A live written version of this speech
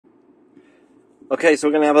Okay, so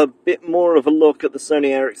we're going to have a bit more of a look at the Sony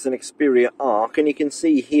Ericsson Xperia Arc, and you can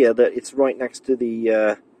see here that it's right next to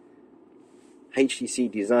the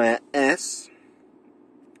HTC Desire S.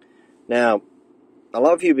 Now, a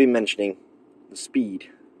lot of you have been mentioning the speed,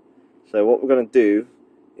 so what we're going to do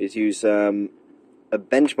is use a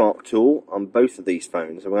benchmark tool on both of these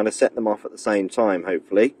phones, and we're going to set them off at the same time,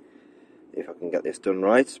 hopefully, if I can get this done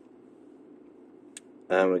right.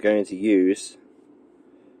 And we're going to use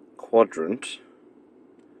Quadrant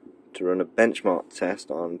to run a benchmark test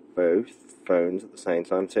on both phones at the same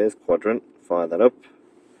time. So here's Quadrant, fire that up.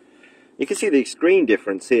 You can see the screen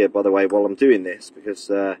difference here, by the way, while I'm doing this, because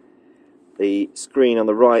the screen on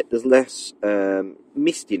the right, there's less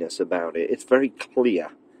mistiness about it. It's very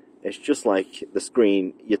clear. It's just like the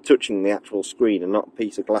screen, you're touching the actual screen and not a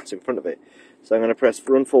piece of glass in front of it. So I'm going to press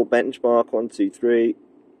run full benchmark, 1, 2, 3,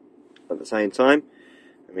 at the same time.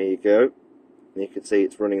 And here you go. And you can see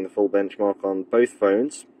it's running the full benchmark on both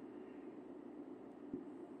phones.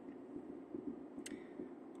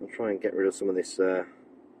 I'll try and get rid of some of this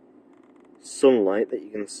sunlight that you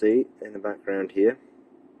can see in the background here.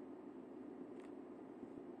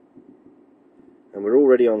 And we're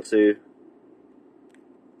already on to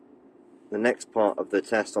the next part of the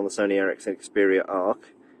test on the Sony Ericsson Xperia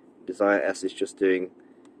Arc. Desire S is just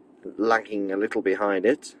lagging a little behind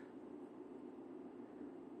it.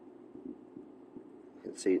 You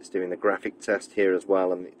can see it's doing the graphic test here as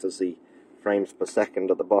well, and it does the frames per second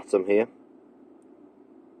at the bottom here.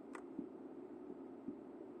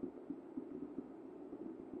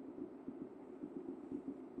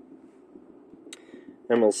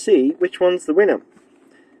 And we'll see which one's the winner.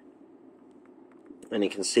 And you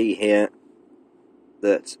can see here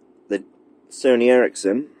that the Sony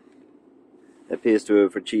Ericsson appears to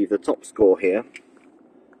have achieved the top score here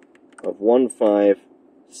of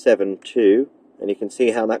 1572, and you can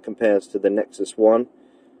see how that compares to the Nexus 1,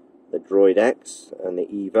 the Droid X and the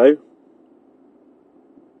Evo.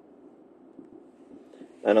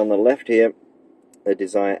 And on the left here, the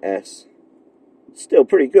Desire S, still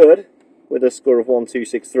pretty good, with a score of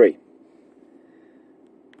 1263.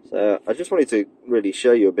 So I just wanted to really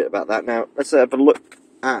show you a bit about that. Now let's have a look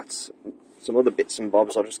at some other bits and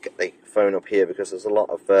bobs. I'll just get the phone up here because there's a lot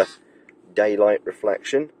of daylight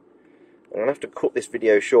reflection. I'm going to have to cut this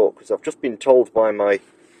video short because I've just been told by my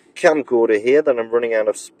camcorder here that I'm running out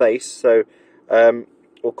of space. So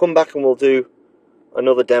we'll come back and we'll do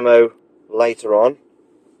another demo later on.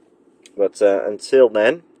 But until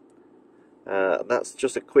then, that's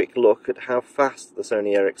just a quick look at how fast the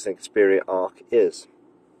Sony Ericsson Xperia Arc is.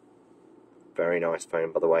 Very nice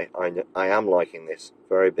phone, by the way. I am liking this.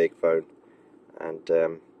 Very big phone and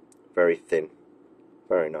very thin.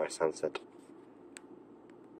 Very nice handset.